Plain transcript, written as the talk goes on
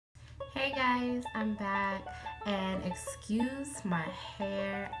Hey guys, I'm back, and excuse my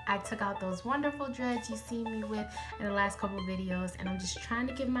hair. I took out those wonderful dreads you see me with in the last couple videos, and I'm just trying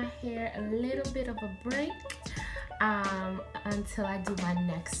to give my hair a little bit of a break until I do my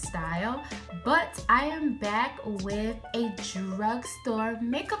next style. But I am back with a drugstore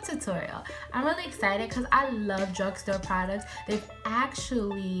makeup tutorial. I'm really excited because I love drugstore products. They've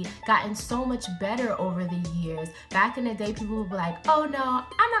actually gotten so much better over the years. Back in the day, people would be like, oh no,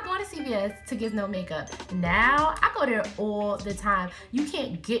 I'm not going to CVS to get no makeup. Now I go there all the time. You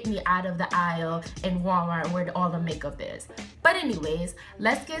can't get me out of the aisle in Walmart where all the makeup is. But anyways,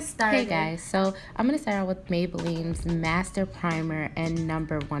 let's get started. Hey guys, so I'm going to start out with Maybelline's Master Primer in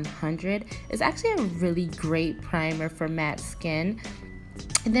number 100. It's actually a really great primer for matte skin.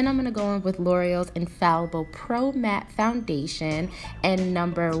 And then I'm going to go in with L'Oreal's Infallible Pro Matte Foundation in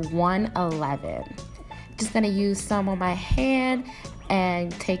number 111. Just going to use some on my hand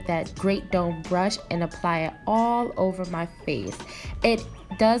and take that Great Dome brush and apply it all over my face. It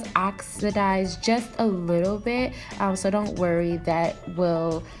does oxidize just a little bit, so don't worry, that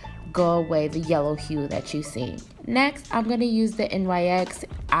will go away the yellow hue that you see. Next, I'm going to use the NYX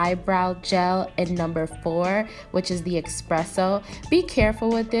eyebrow gel in number 4, which is the espresso. Be careful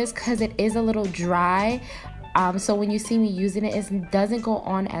with this because it is a little dry. So when you see me using it, it doesn't go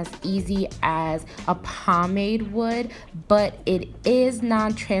on as easy as a pomade would, but it is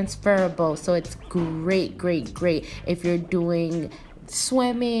non-transferable, so it's great if you're doing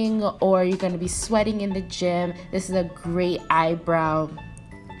swimming or you're going to be sweating in the gym. This is a great eyebrow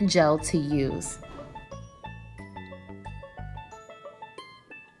gel to use.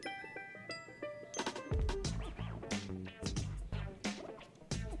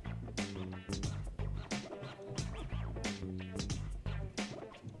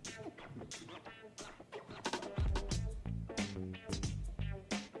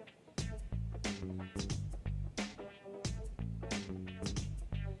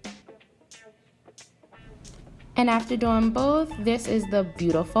 And after doing both, this is the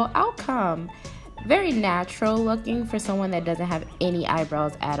beautiful outcome. Very natural looking for someone that doesn't have any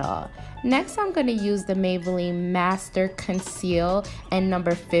eyebrows at all. Next, I'm going to use the Maybelline Master Conceal in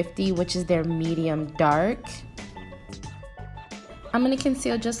number 50, which is their medium dark. I'm going to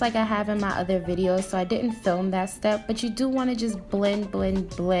conceal just like I have in my other videos, so I didn't film that step, but you do want to just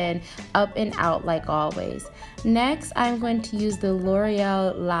blend up and out like always. Next, I'm going to use the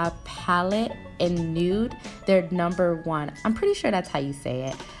L'Oreal La Palette in Nude, their number 1. I'm pretty sure that's how you say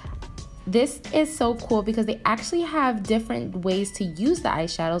it. This is so cool because they actually have different ways to use the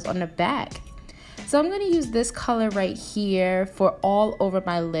eyeshadows on the back. So I'm going to use this color right here for all over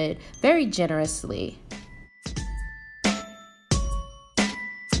my lid very generously.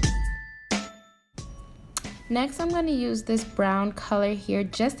 Next, I'm going to use this brown color here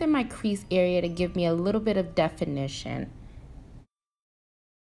just in my crease area to give me a little bit of definition.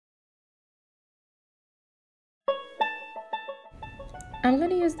 I'm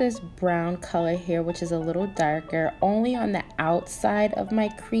going to use this brown color here, which is a little darker, only on the outside of my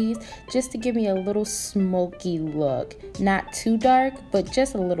crease, just to give me a little smoky look. Not too dark, but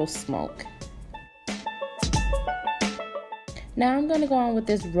just a little smoke. Now I'm going to go on with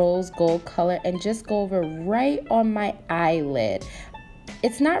this rose gold color and just go over right on my eyelid.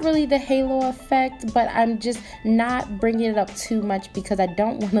 It's not really the halo effect, but I'm just not bringing it up too much because I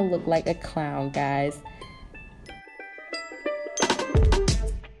don't want to look like a clown, guys.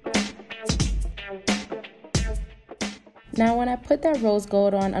 Now when I put that rose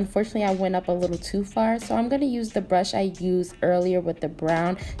gold on, unfortunately I went up a little too far, so I'm going to use the brush I used earlier with the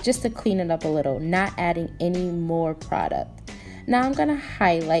brown just to clean it up a little, not adding any more product. Now I'm going to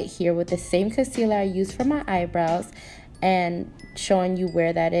highlight here with the same concealer I used for my eyebrows and showing you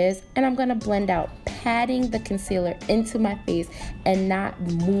where that is, and I'm going to blend out, patting the concealer into my face and not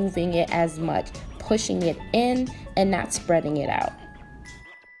moving it as much, pushing it in and not spreading it out.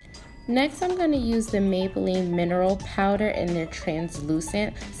 Next, I'm going to use the Maybelline Mineral Powder in their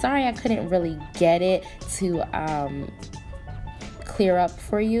translucent. Sorry I couldn't really get it to clear up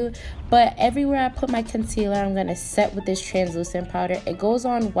for you, but everywhere I put my concealer, I'm going to set with this translucent powder. It goes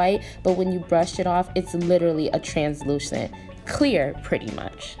on white, but when you brush it off, it's literally a translucent, clear pretty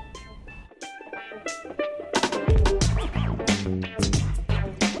much.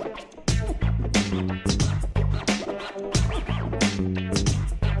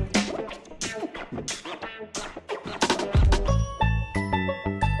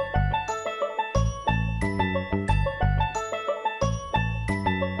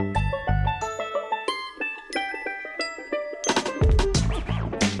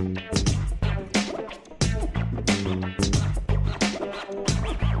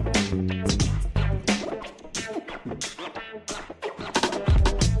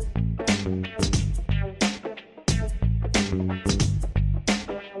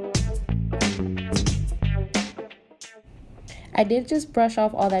 I did just brush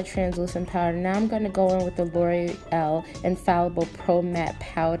off all that translucent powder. Now I'm going to go in with the L'Oreal Infallible Pro Matte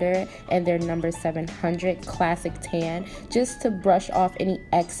Powder and their number 700 Classic Tan, just to brush off any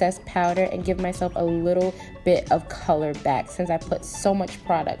excess powder and give myself a little bit of color back since I put so much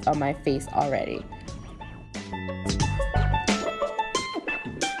product on my face already.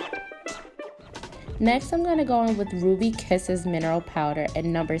 Next, I'm going to go in with Ruby Kisses Mineral Powder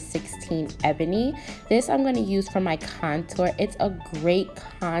and number 16 Ebony. This I'm going to use for my contour. It's a great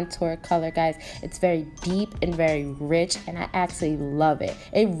contour color, guys. It's very deep and very rich, and I actually love it.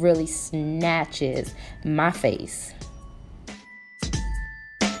 It really snatches my face.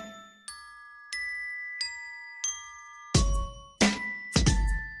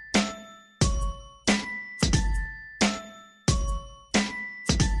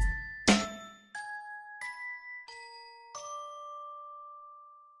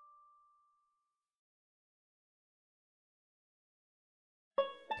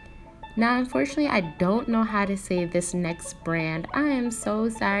 Now, unfortunately, I don't know how to say this next brand. I am so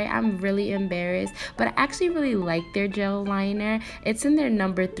sorry. I'm really embarrassed, but I actually really like their gel liner. It's in their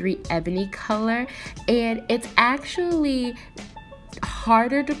number 3 Ebony color, and it's actually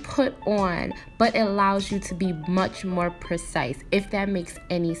harder to put on, but it allows you to be much more precise, if that makes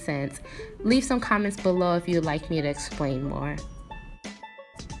any sense. Leave some comments below if you'd like me to explain more.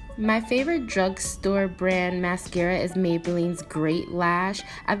 My favorite drugstore brand mascara is Maybelline's Great Lash.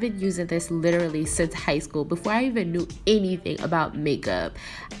 I've been using this literally since high school, before I even knew anything about makeup.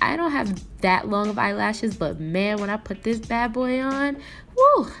 I don't have that long of eyelashes, but man, when I put this bad boy on,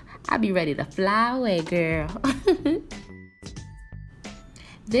 woo, I'll be ready to fly away, girl.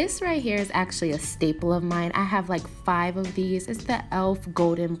 This right here is actually a staple of mine. I have like 5 of these. It's the e.l.f.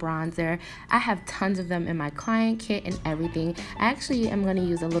 Golden Bronzer. I have tons of them in my client kit and everything. I actually am going to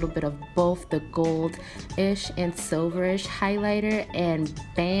use a little bit of both the gold-ish and silverish highlighter, and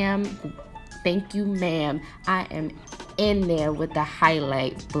bam, thank you ma'am, I am in there with the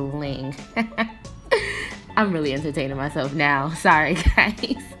highlight bling. I'm really entertaining myself now. Sorry,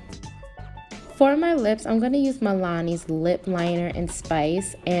 guys. For my lips, I'm going to use Milani's Lip Liner in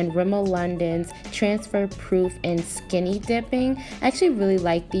Spice and Rimmel London's Transfer Proof and Skinny Dipping. I actually really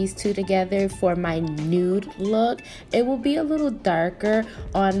like these two together for my nude look. It will be a little darker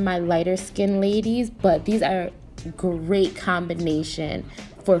on my lighter skin ladies, but these are a great combination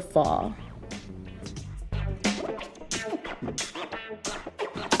for fall.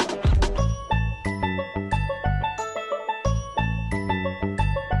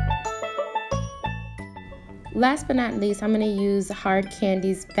 Last but not least, I'm going to use Hard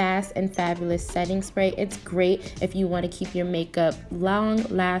Candy's Fast and Fabulous Setting Spray. It's great if you want to keep your makeup long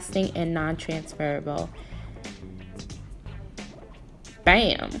lasting and non-transferable.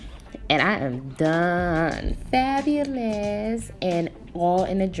 Bam! And I am done. Fabulous, and all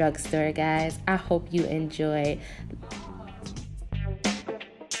in the drugstore, guys. I hope you enjoy.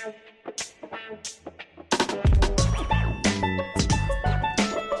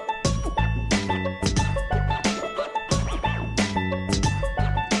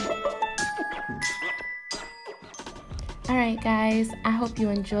 Alright guys, I hope you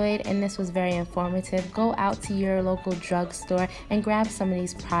enjoyed and this was very informative. Go out to your local drugstore and grab some of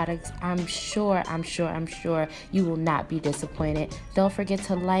these products. I'm sure you will not be disappointed. Don't forget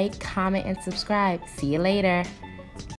to like, comment, and subscribe. See you later.